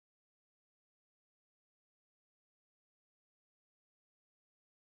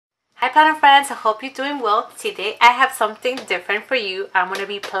Hi planner friends, I hope you're doing well. Today I have something different for you. I'm going to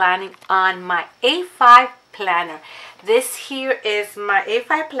be planning on my A5 planner. This here is my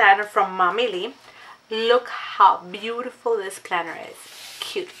A5 planner from Mommy Lee. Look how beautiful this planner is.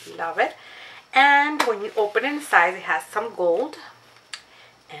 Cute, love it. And when you open it inside, it has some gold.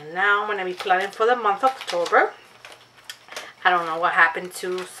 And now I'm going to be planning for the month of October. I don't know what happened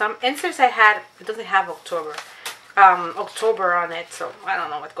to some inserts I had. It doesn't have October on it, so I don't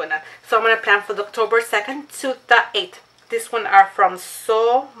know what's going on. So I'm going to plan for the October 2nd to the 8th. This one are from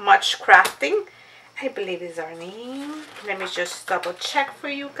So Much Crafting. I believe is our name. Let me just double check for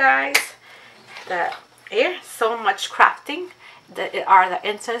you guys. The here, So Much Crafting. That are the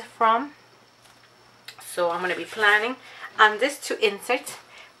inserts from. So I'm going to be planning on this two inserts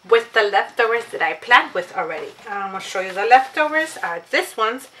with the leftovers that I planned with already. I'm going to show you the leftovers are this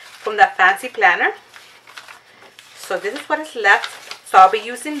ones from the Fancy Planner. So this is what is left. So I'll be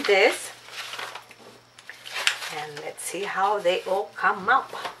using this. And let's see how they all come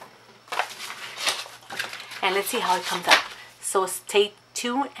up. And let's see how it comes out. So stay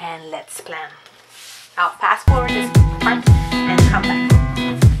tuned and let's plan. I'll fast forward this part and come back.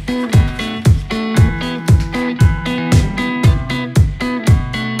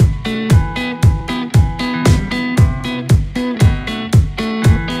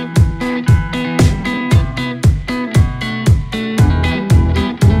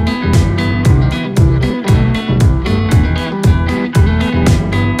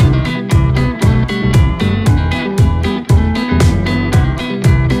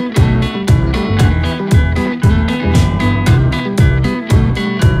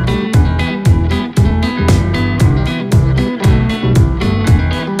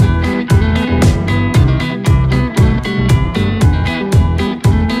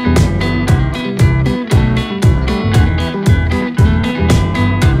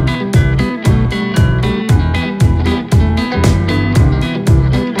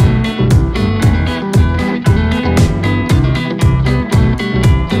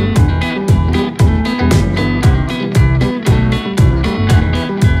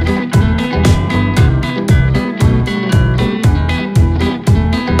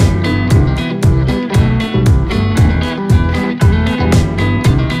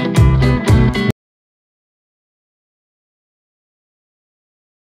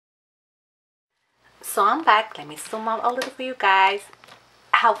 So I'm back. Let me zoom out a little for you guys.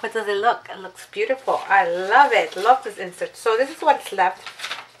 How does it look? It looks beautiful. I love it. Love this insert. So this is what's left.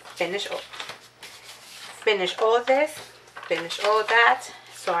 Finish all this. Finish all that.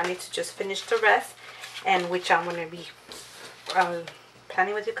 So I need to just finish the rest, and which I'm going to be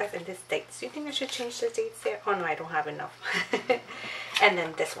planning with you guys in this date. So you think I should change the dates there? Oh no, I don't have enough. And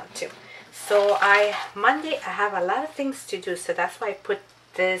then this one too. So Monday I have a lot of things to do. So that's why I put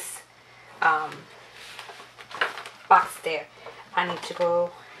this box there. I need to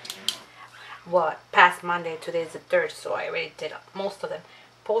go past Monday. Today is the 3rd, so I already did most of them.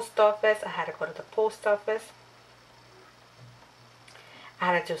 Post office, I had to go to the post office.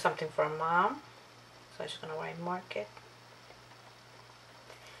 I had to do something for Mom, so I'm just gonna write market.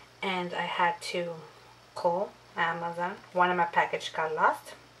 And I had to call Amazon. One of my package got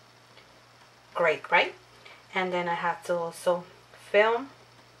lost. Great, right? And then I have to also film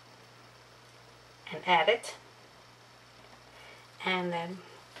and edit. And then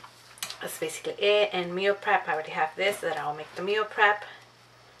that's basically it. And meal prep, I already have this, so that I'll make the meal prep.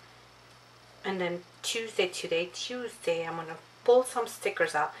 And then Tuesday, I'm gonna pull some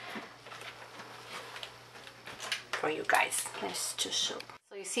stickers out for you guys. Let's just show.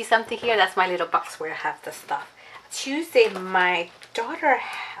 So you see something here? That's my little box where I have the stuff. Tuesday, my daughter,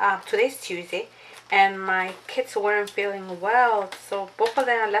 today's Tuesday, and my kids weren't feeling well, so both of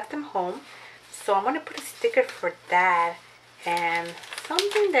them, I left them home. So I'm gonna put a sticker for that. And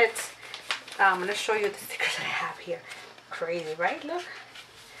something that's I'm gonna show you the stickers that I have here. Crazy, right? Look,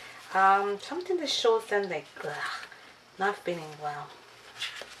 something that shows them like not feeling well.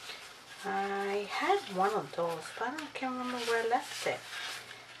 I had one of those, but I can't remember where I left it.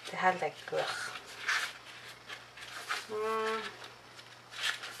 They had like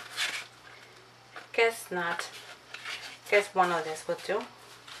guess not. Guess one of this will do.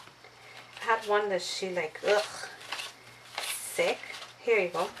 I had one that she like sick. Here you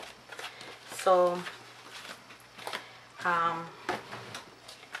go. So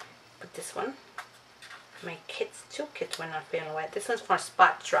put this one. My kids, 2 kids were not feeling well. This one's for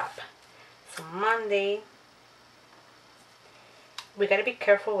Spot Drop. So Monday, we gotta be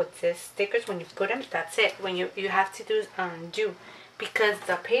careful with this stickers when you put them. That's it. When you have to do undo, because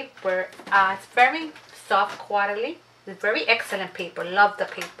the paper it's very soft quality. It's very excellent paper. Love the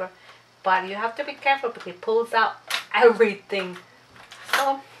paper. but you have to be careful because it pulls out everything.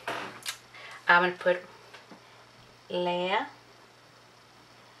 So I'm gonna put Leia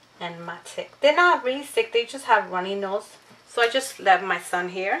and Matt sick. They're not really sick, they just have runny nose. So I just left my son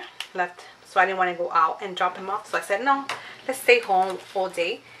here, so I didn't want to go out and drop him off. So I said, no, let's stay home all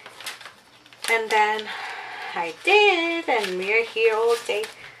day. And then I did, and we're here all day.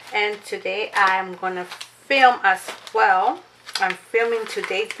 And today I'm gonna film as well. I'm filming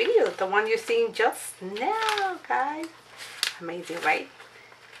today's video, the one you're seeing just now, guys. Amazing, right?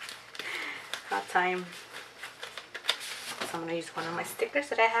 Hot time. So I'm gonna use one of my stickers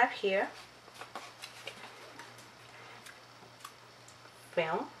that I have here.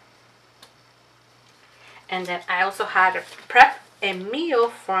 Film. And then I also had to prep a meal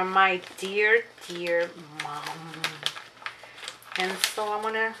for my dear mom. And so I'm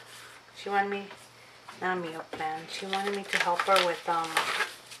gonna, she wanted me, not a meal plan, she wanted me to help her with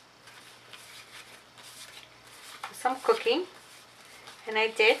some cooking. And I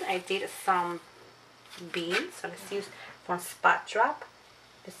did some beans. So let's use one Spot Drop.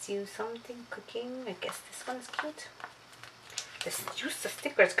 Let's use something cooking. I guess this one is cute. Let's use the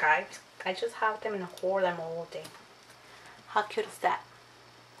stickers, guys. I just have them and hold them all day. How cute is that?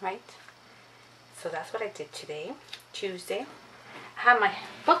 Right? So that's what I did today, Tuesday. I have my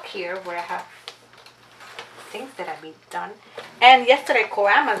book here where I have things that I've been done. And yesterday I called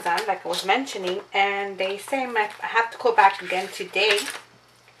Amazon, like I was mentioning, and they say I have to go back again today.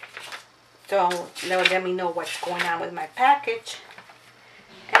 So they'll let me know what's going on with my package.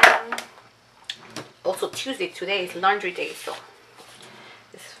 And also Tuesday, today is laundry day, so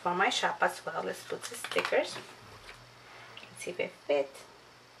this is for my shop as well. Let's put the stickers. Let's see if it fit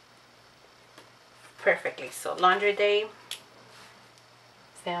perfectly. So laundry day,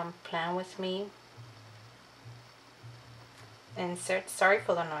 film plan with me, insert, sorry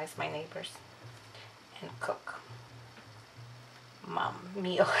for the noise, my neighbors, and cook. Mom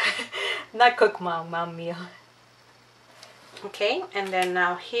meal. Not cook mom meal. Okay, and then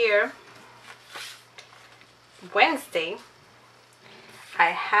now here, Wednesday,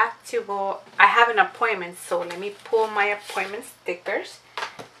 I have to go, I have an appointment, so let me pull my appointment stickers.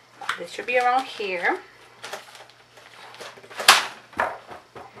 This should be around here.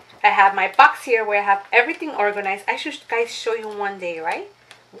 I have my box here where I have everything organized. I should guys show you one day, right?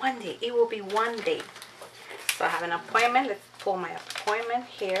 One day, it will be one day. So I have an appointment. Let's pull my appointment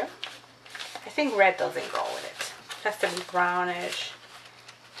here. I think red doesn't go with it. It has to be brownish.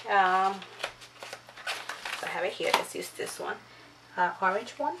 So I have it here. Let's use this one.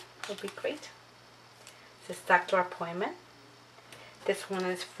 Orange one would be great. This is doctor appointment. This one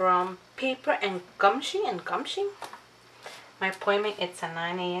is from Paper and Gumshe. My appointment is at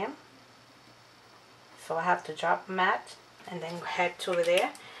 9 a.m. So I have to drop Matt and then head to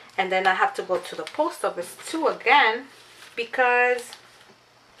there. And then I have to go to the post office too again because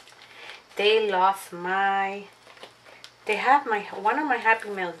they lost my, they have my, one of my Happy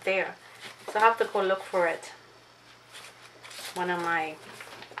Meals there. So I have to go look for it. One of my,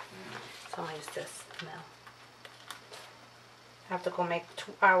 so I'm gonna use this now. I have to go make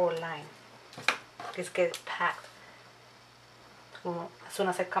 2-hour line. It's getting packed. As soon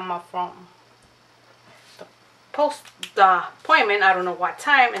as I come up from the appointment, I don't know what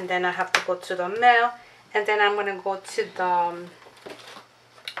time, and then I have to go to the mail, and then I'm gonna go to the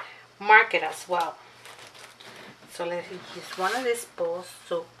market as well. So let's use one of these bowls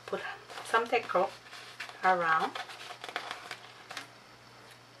to put some decor around.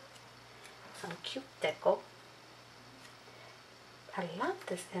 Some cute deco. I love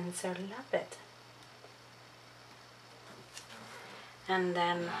this insert, love it. And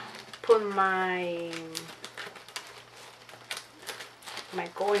then put my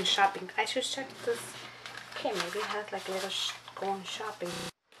going shopping. I should check this. Okay, maybe it has like a little going shopping.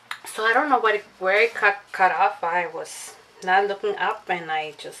 So I don't know where it cut off. I was not looking up, and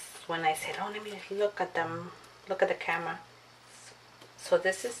I just, when I said, oh, let me look at them, look at the camera. So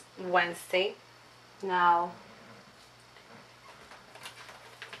this is Wednesday. Now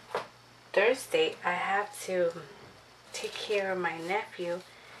Thursday I have to take care of my nephew,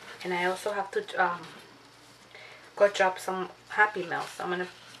 and I also have to go drop some Happy Meals. So I'm gonna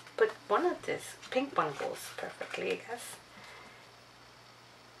put one of this pink one goes perfectly, I guess.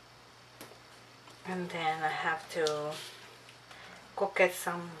 And then I have to go get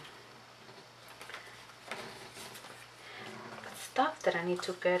some stuff that I need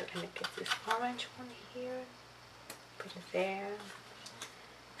to get. Let me get this orange one here, put it there,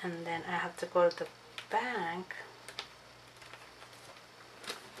 and then I have to go to the bank.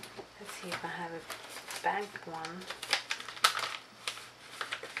 Let's see if I have a bank one.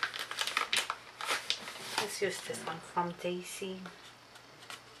 Let's use this one from Daisy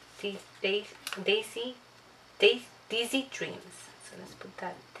Dreams. So let's put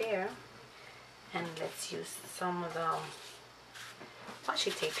that there, and let's use some of the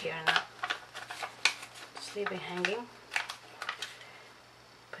washi tape here now. Just leave it hanging.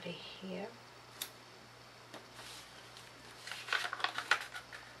 Put it here.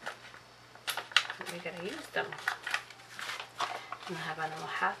 We gotta use them. And I have another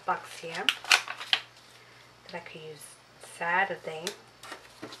half box here that I could use Saturday,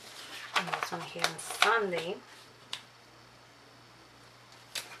 and this one here on Sunday.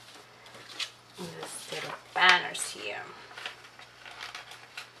 And these little banners here.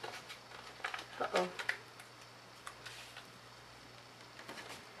 Uh-oh.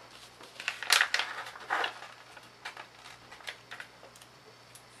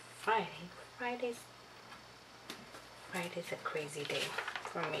 Friday's a crazy day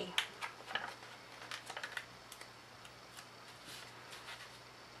for me.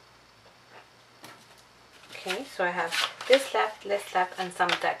 Okay, so I have this left, and some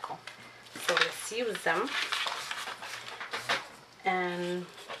deco. So let's use them. And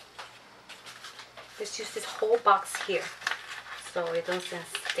let's use this whole box here so it doesn't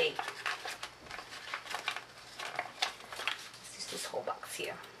stay. Let's use this whole box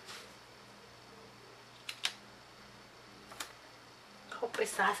here. Hope it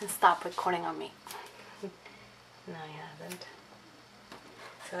hasn't stopped recording on me. No, it hasn't.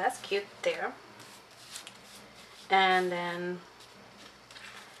 So that's cute there. And then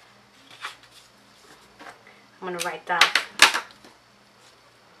I'm gonna write down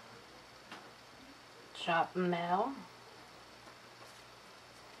drop mail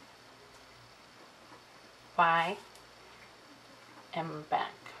by and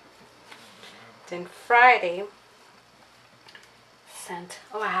back. Then Friday,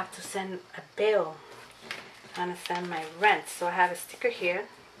 I have to send a bill. I'm gonna send my rent, so I have a sticker here.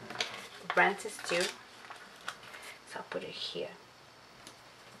 Rent is due, so I'll put it here.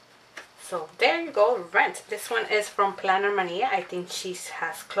 So there you go, rent. This one is from Planner Mania. I think she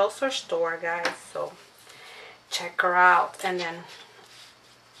has closed her store, guys, so check her out, and then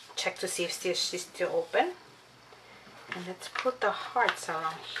check to see if she's still open. And let's put the hearts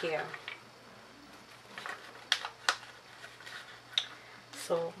around here.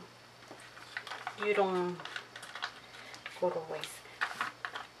 So you don't go to waste,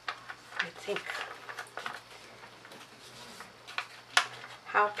 I think.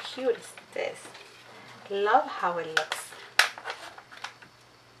 How cute is this? Love how it looks.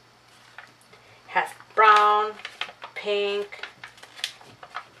 Has brown, pink.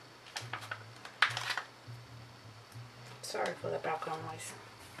 Sorry for the background noise.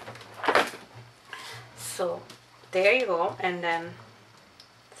 So there you go, and then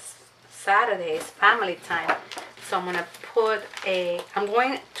Saturday is family time, so I'm gonna put I'm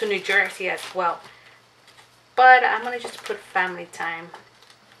going to New Jersey as well, but I'm gonna just put family time,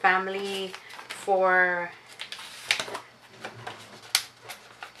 family for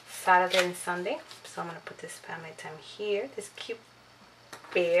Saturday and Sunday. So I'm gonna put this family time here, this cute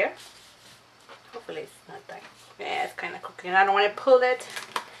bear. Hopefully it's not that, yeah, it's kind of crooked, and I don't want to pull it.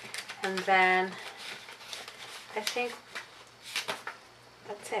 And then I think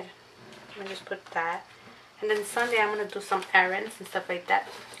that's it. I'm gonna just put that, and then Sunday I'm gonna do some errands and stuff like that.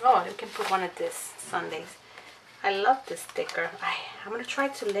 Oh, you can put one of this Sundays. I love this sticker. I'm gonna try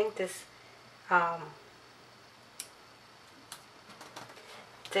to link this her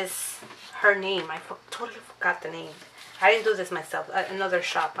name. I totally forgot the name. I didn't do this myself. Another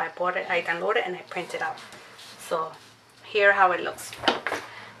shop. I bought it, I downloaded it, and I printed out. So here how it looks.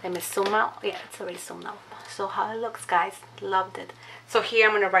 Let me zoom out. Yeah, it's already zoomed out. So how it looks, guys. Loved it. So here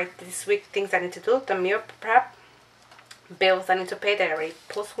I'm going to write this week things I need to do. The meal prep, bills I need to pay. That I already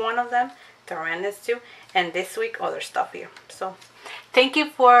post one of them. The rent is due. And this week other stuff here. So thank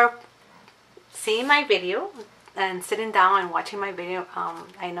you for seeing my video and sitting down and watching my video.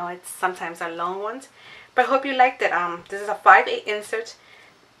 I know it's sometimes are long ones, but I hope you liked it. This is a 5/8 insert.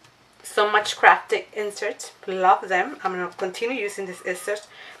 So much crafted inserts. Love them. I'm going to continue using this insert.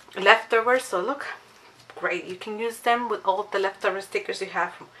 Leftovers. So look. Great. You can use them with all the leftover stickers you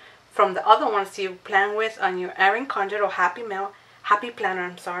have from the other ones you plan with on your Erin Condren or Happy Planner,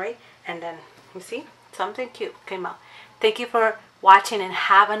 I'm sorry. And then you see something cute came out. Thank you for watching, and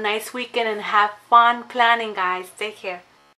have a nice weekend and have fun planning, guys. Take care.